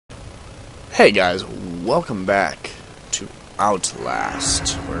Hey guys, welcome back to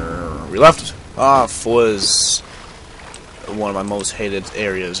Outlast. Where we left off was one of my most hated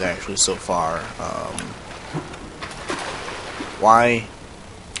areas actually so far. Why?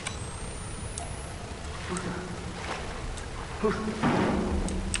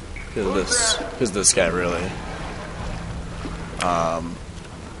 Because of this guy really.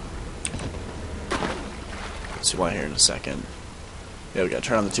 Let's see why here in a second. Yeah, we gotta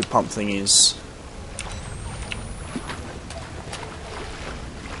turn on the two pump thingies.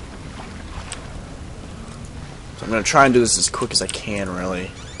 So I'm gonna try and do this as quick as I can,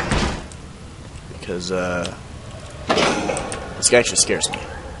 really. Because, this guy actually scares me.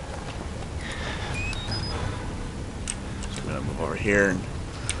 So I'm gonna move over here and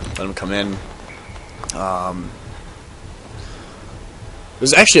let him come in.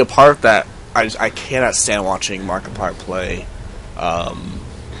 There's actually a part that I cannot stand watching Markiplier play.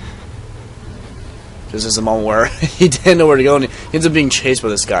 This is a moment where he didn't know where to go, and he ends up being chased by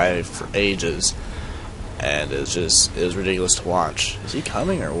this guy for ages, and it was ridiculous to watch. Is he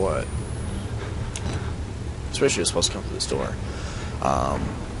coming or what? Especially he was supposed to come through this door.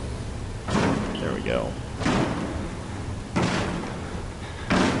 There we go.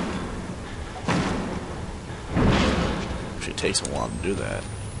 Actually, it takes a while to do that.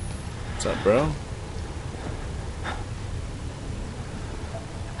 What's up, bro?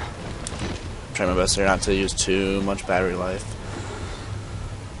 Try my best here not to use too much battery life.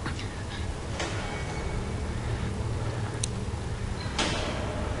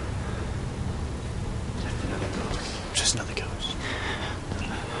 Just another ghost.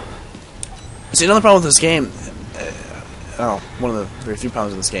 See, another problem with this game. One of the very few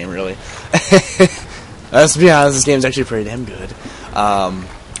problems with this game, really. Let's be honest, this game is actually pretty damn good.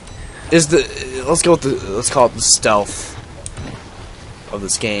 Let's call it the stealth of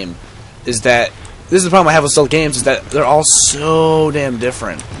this game. Is that this is the problem I have with stealth games, is that they're all so damn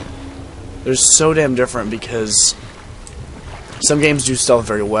different. They're so damn different because some games do stealth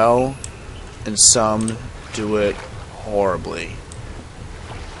very well and some do it horribly.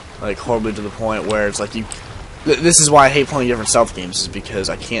 Like horribly to the point where it's like this is why I hate playing different stealth games, is because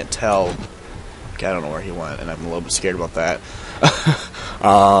I can't tell. Okay, I don't know where he went, and I'm a little bit scared about that.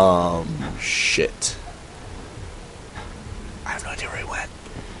 Shit. I have no idea where he went.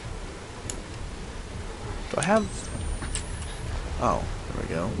 Do I have... Oh, there we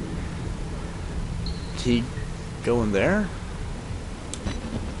go. Did he go in there?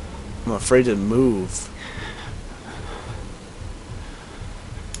 I'm afraid to move.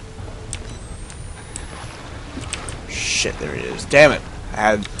 Shit, there he is. Damn it.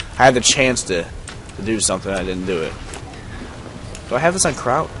 I had the chance to do something, I didn't do it. Do I have this on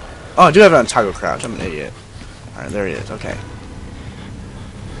crouch? Oh, I do have it on toggle crouch. I'm an idiot. Alright, there he is. Okay.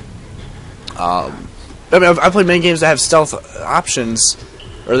 I mean, I've played many games that have stealth options,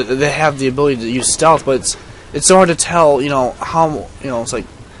 or they have the ability to use stealth, but it's so hard to tell, how, it's like,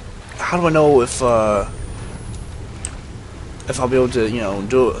 how do I know if I'll be able to,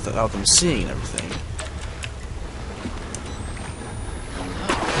 do it without them seeing and everything.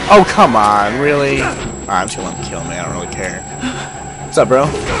 Oh, come on, really? Alright, I'm just gonna let him kill me, I don't really care. What's up, bro?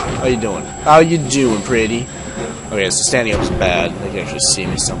 How you doing? How you doing, pretty? Okay, so standing up is bad. They can actually see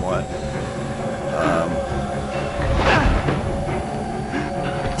me somewhat.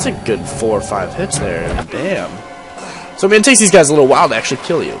 That's a good 4 or 5 hits there. Damn. So, I mean, it takes these guys a little while to actually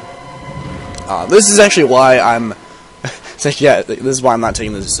kill you. This is actually why I'm... yeah, this is why I'm not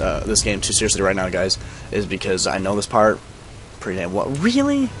taking this game too seriously right now, guys. Is because I know this part pretty damn well.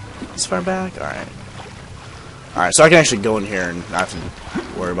 Really? This far back? Alright. Alright, so I can actually go in here and not have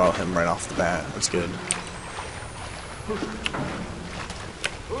to worry about him right off the bat. That's good.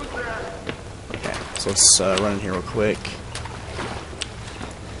 Okay, so let's run in here real quick.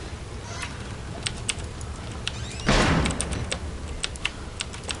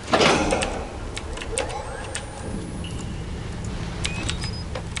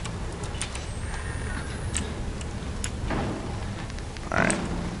 Alright.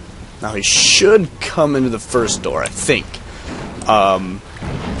 Now he should come into the first door, I think.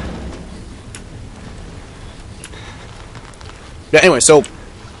 Yeah, anyway, so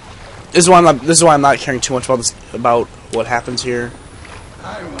this is why I'm not caring too much about what happens here.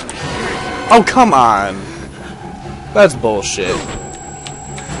 Oh, come on. That's bullshit.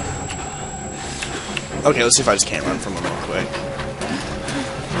 Okay, let's see if I just can't run from him real quick.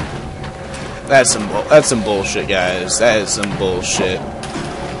 That's some bullshit, guys. That is some bullshit.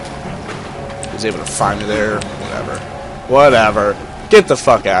 He was able to find me there. Whatever. Get the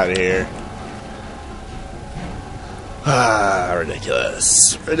fuck out of here.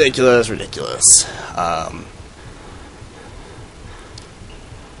 Ridiculous. Ridiculous, ridiculous. I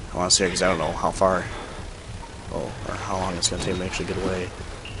want to see it because I don't know how far, or how long it's going to take me to actually get away.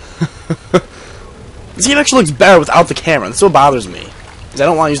 This game actually looks better without the camera. That's what bothers me. Because I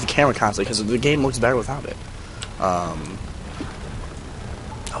don't want to use the camera constantly because the game looks better without it. Oh,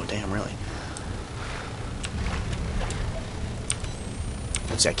 damn, really?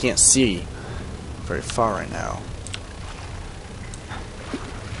 Let's see, I can't see very far right now.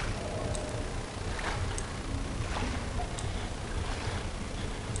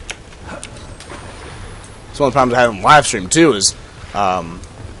 It's one of the problems I have in live stream too is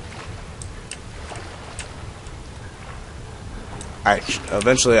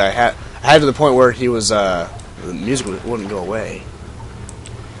eventually I had to the point where he was the music wouldn't go away.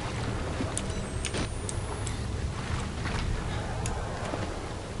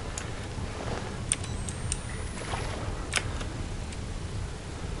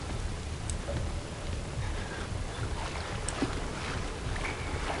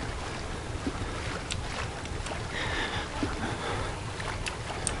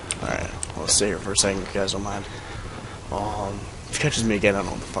 Let's stay here for a second if you guys don't mind. If he catches me again, I don't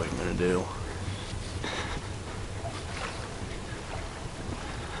know what the fuck I'm gonna do.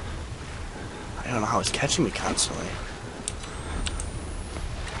 I don't know how he's catching me constantly.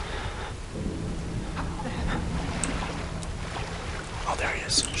 Oh, there he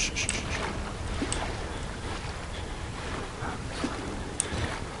is. Shh, shh, shh.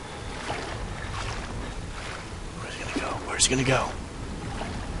 Where's he gonna go? Where's he gonna go?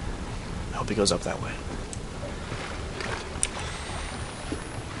 I hope he goes up that way.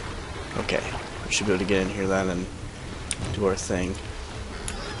 Okay, we should be able to get in here then and do our thing.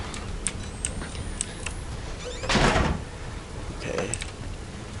 Okay.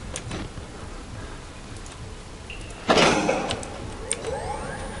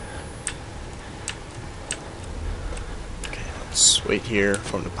 Okay, let's wait here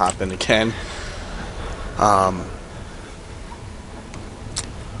for him to pop in again.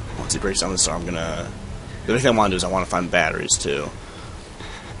 Once he breaks down the store, the other thing I want to do is I want to find batteries too.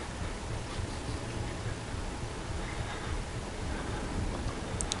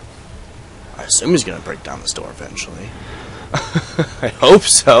 I assume he's gonna break down the store eventually. I hope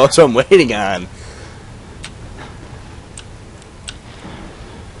so. That's what I'm waiting on.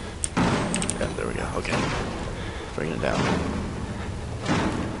 Yeah, there we go. Okay, bringing it down.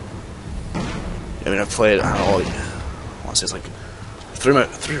 I mean, I've played. I don't know. I want to say it's like three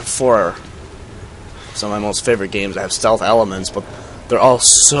or four. Some of my most favorite games that have stealth elements, but they're all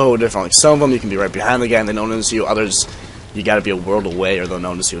so different. Like some of them, you can be right behind the guy and they don't notice you. Others, you got to be a world away or they'll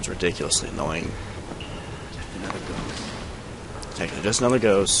notice you. It's ridiculously annoying. Technically, just another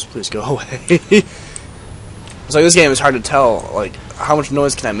ghost. Please go away. It's like this game is hard to tell. Like, how much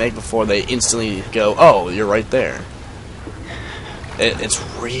noise can I make before they instantly go, "Oh, you're right there." It's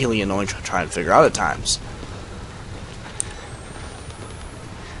really annoying to try and figure out at times.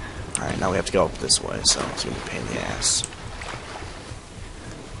 Alright, now we have to go up this way, so it's gonna be a pain in the ass.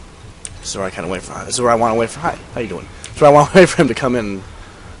 This is where I kinda wait for. This is where I want to wait for. Hi, how you doing? This is where I want to wait for him to come in.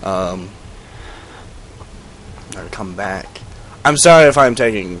 Or to come back. I'm sorry if I'm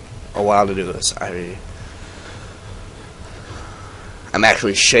taking a while to do this. I'm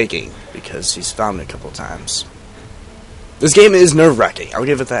actually shaking because he's found me a couple times. This game is nerve-wracking. I'll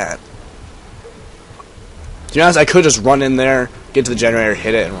give it that. To be honest, I could just run in there, get to the generator,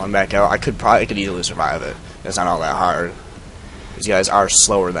 hit it, and run back out. I could easily survive it. It's not all that hard. These guys are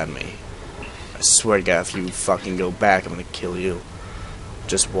slower than me. I swear to God, if you fucking go back, I'm gonna kill you.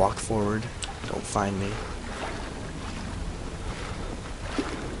 Just walk forward. Don't find me.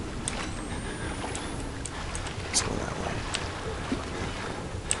 Let's go that way.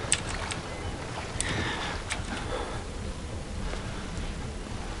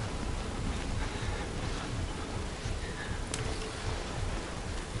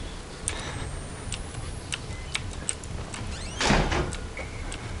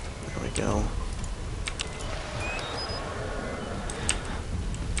 Go.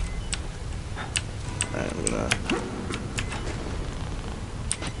 Alright, I'm gonna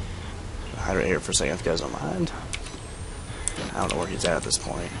hide right here for a second if you guys don't mind. I don't know where he's at this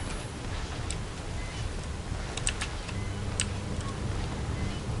point.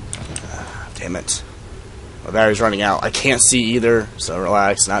 Damn it. My battery's running out. I can't see either, so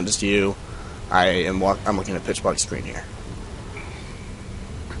relax, not just you. I'm looking at a pitch black screen here.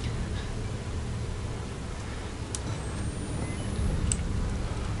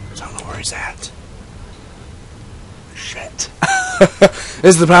 Where's that? Shit.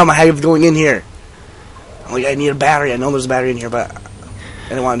 This is the problem I have going in here. Like, I need a battery. I know there's a battery in here, but I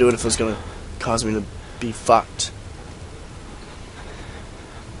didn't want to do it if it was going to cause me to be fucked.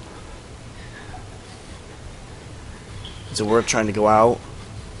 Is it worth trying to go out?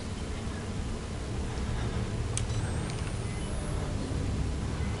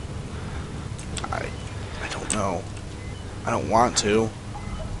 I don't know. I don't want to.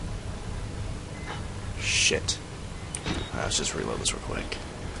 Shit. Let's just reload this real quick.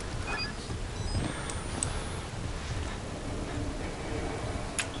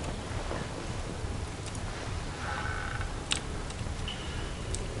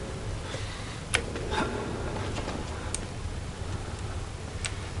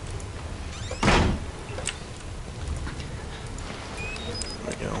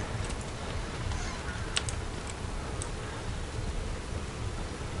 There we go.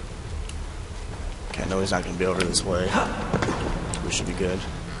 Okay, I know he's not going to be over this way. We should be good.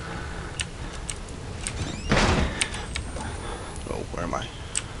 Oh, where am I?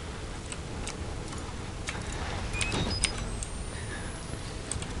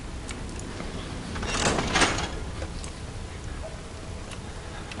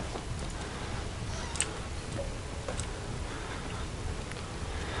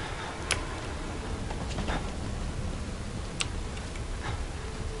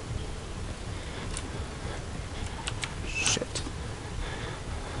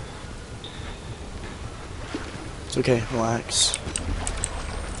 It's okay, relax.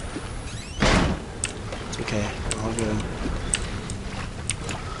 It's okay, we're all good.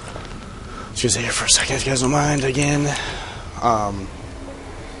 Just here for a second, if you guys don't mind, again.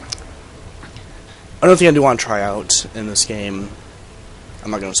 Another thing I do want to try out in this game,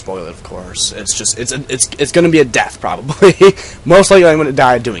 I'm not going to spoil it, of course. It's just, it's going to be a death, probably. Most likely I'm going to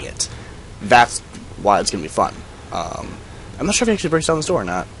die doing it. That's why it's going to be fun. I'm not sure if he actually breaks down this door or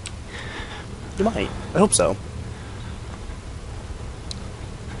not. He might. I hope so.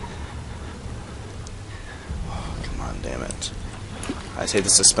 Damn it. I just hate the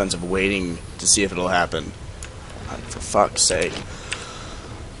suspense of waiting to see if it'll happen. For fuck's sake.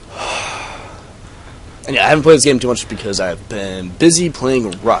 And yeah, I haven't played this game too much because I've been busy playing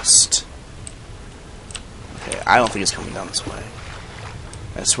Rust. Okay, I don't think it's coming down this way.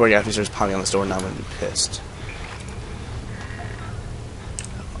 I swear to God, if he starts pounding on this door now, I'm going to be pissed.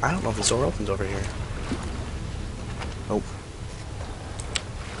 I don't know if this door opens over here. Nope.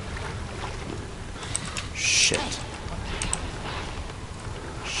 Shit.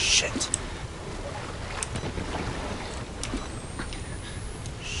 Shit.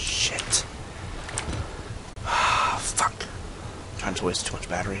 Shit. Ah, fuck. I'm trying to waste too much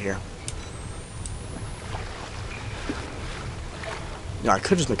battery here. You know, I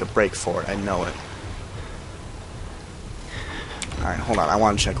could just make a break for it. I know it. Alright, hold on. I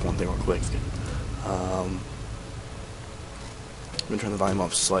want to check one thing real quick. I'm going to turn the volume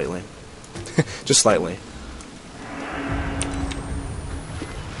up slightly. Just slightly.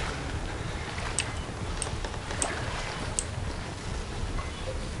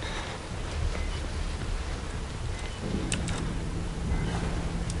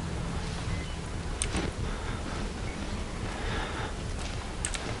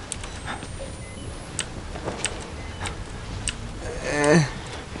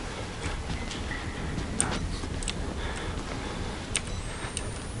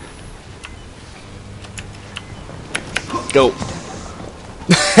 Go.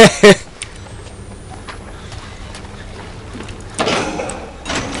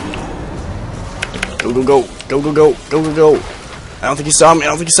 Go, go, go. Go, go, go. Go, go, go. I don't think he saw me. I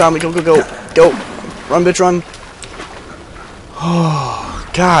don't think he saw me. Go, go, go. Go. Run, bitch, run. Oh,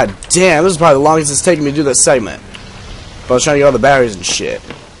 god damn. This is probably the longest it's taken me to do this segment. But I was trying to get all the batteries and shit.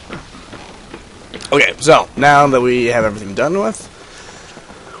 Okay, so, now that we have everything done with,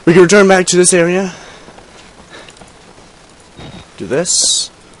 we can return back to this area. Do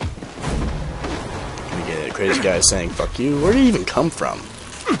this. We get a crazy guy saying, fuck you. Where did he even come from?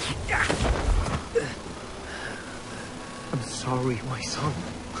 I'm sorry, my son.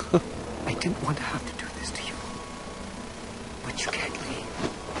 I didn't want to have to do this to you. But you can't leave.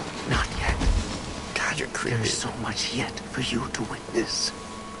 Not yet. God, you're creepy. There's so much yet for you to witness.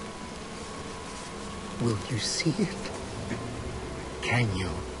 Will you see it? Can you?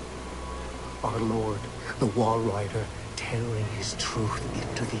 Our Lord, the Wall Rider, tearing his truth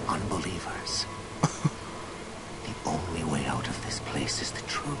into the unbelievers. The only way out of this place is the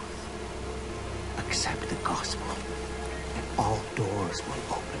truth. Accept the gospel, and all doors will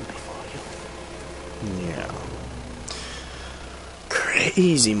open before you. Yeah.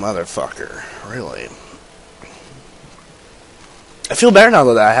 Crazy motherfucker. Really. I feel better now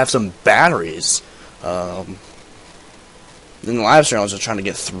that I have some batteries. In the live stream, I was just trying to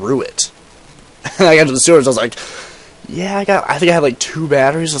get through it. And I got to the sewers, I was like, yeah, I think I had like 2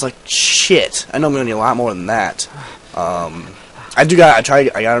 batteries. I was like, shit, I know I'm gonna need a lot more than that. I gotta try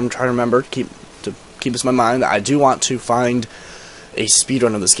to remember, keep this in my mind, that I do want to find a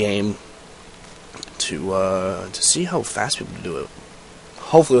speedrun of this game to see how fast people do it.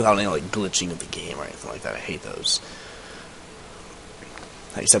 Hopefully without any like glitching of the game or anything like that. I hate those.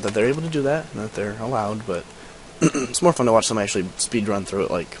 Except that they're able to do that, and that they're allowed, but it's more fun to watch somebody actually speedrun through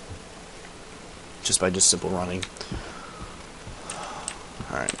it, like just by simple running.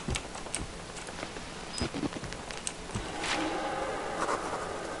 Alright.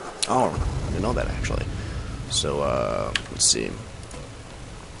 Oh, I didn't know that actually. So, let's see.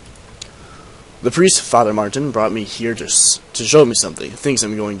 The priest, Father Martin, brought me here to show me something. He thinks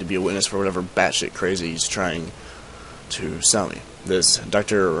I'm going to be a witness for whatever batshit crazy he's trying to sell me. This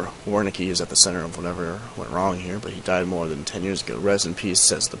Dr. Wernicke is at the center of whatever went wrong here, but he died more than 10 years ago. Rest in peace,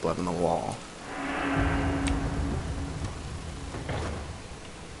 says the blood on the wall.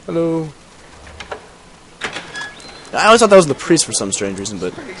 Hello. I always thought that was the priest for some strange reason,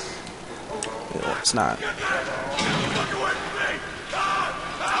 but yeah, it's not.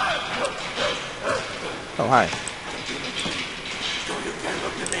 Oh, hi.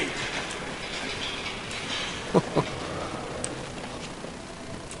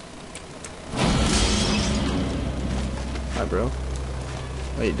 Hi, bro.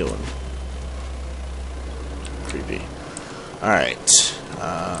 How you doing? Creepy. Alright.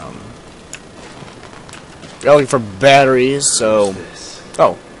 We're looking for batteries, so...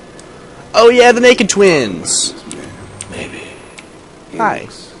 Oh. Oh, yeah, the Naked Twins! Maybe. Hi.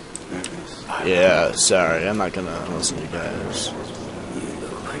 Yeah, sorry, I'm not gonna listen to you guys.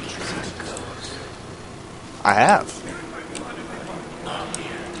 I have.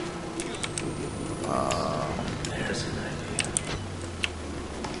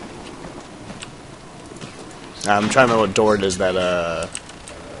 I'm trying to remember what door it is that,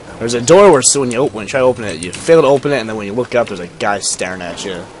 there's a door where when you try to open it, you fail to open it, and then when you look up, there's a guy staring at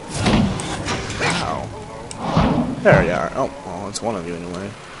you. Ow. There you are. Oh, well, it's one of you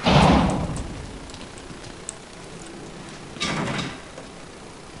anyway.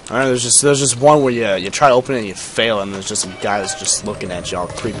 Alright, there's just one where you try to open it and you fail, and there's just a guy that's just looking at you all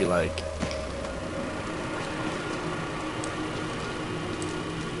creepy like.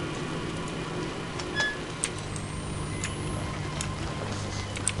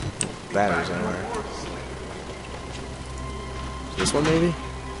 Batteries anywhere. This one maybe?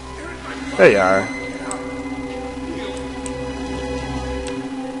 There you are.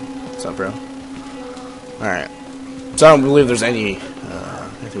 What's up, bro? Alright. So I don't believe there's anything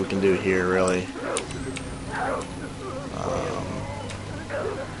we can do here, really.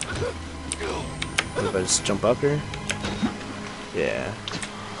 What if I just jump up here? Yeah.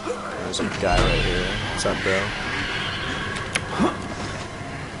 There's a guy right here. What's up, bro?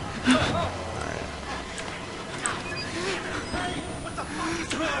 Alright.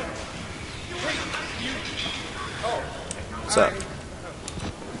 What's up?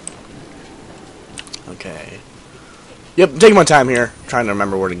 Okay. Yep, taking my time here, trying to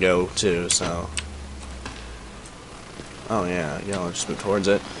remember where to go to, so. Oh yeah, I'll just move towards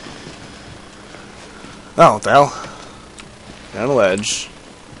it. Oh, what the hell? Got a ledge.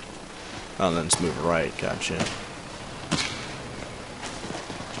 Oh, and then just move right, gotcha. I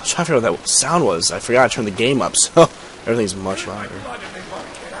was trying to figure out what that sound was. I forgot to turn the game up, so everything's much louder.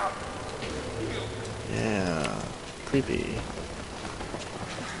 Yeah, creepy.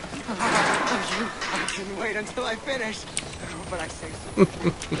 I couldn't wait until I finished, but I say so.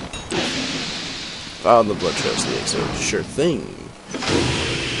 Follow the blood trails to the exit. Sure thing.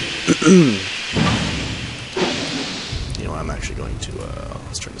 You know, I'm actually going to,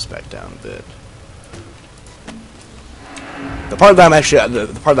 let's turn this back down a bit. The part that I'm actually,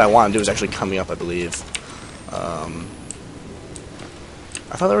 the part that I want to do is actually coming up, I believe. I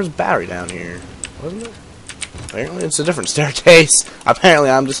thought there was a battery down here. Wasn't there? Apparently it's a different staircase. Apparently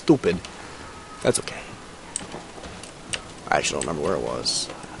I'm just stupid. That's okay. I actually don't remember where it was.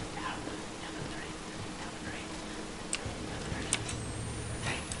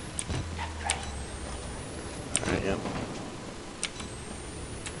 Alright, yep.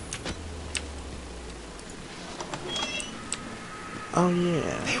 Oh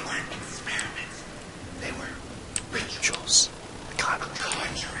yeah. They weren't experiments. They were Rituals. God,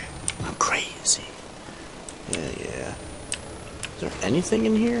 conjuring. I'm crazy. Yeah. Is there anything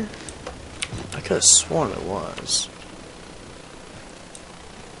in here? I could have sworn it was.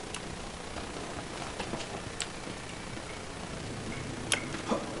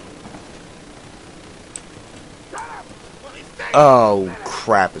 Oh,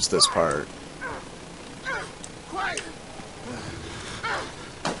 crap, it's this part. Quiet.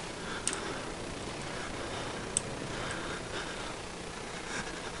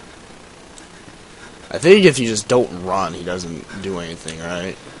 I think if you just don't run, he doesn't do anything,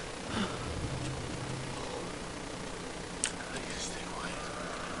 right?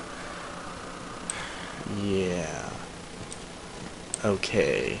 Yeah.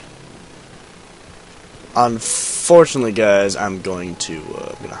 Okay. Unfortunately, guys, I'm going to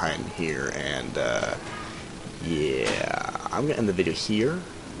hide in here, and yeah, I'm gonna end the video here.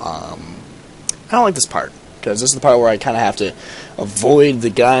 I don't like this part because this is the part where I kind of have to avoid the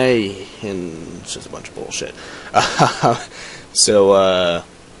guy, and it's just a bunch of bullshit. So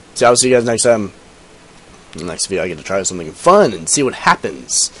I'll see you guys next time. In the next video, I get to try something fun and see what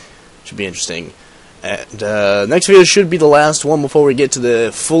happens. Should be interesting. And next video should be the last one before we get to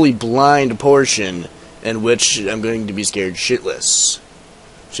the fully blind portion, in which I'm going to be scared shitless.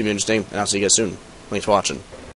 Should be interesting, and I'll see you guys soon. Thanks for watching.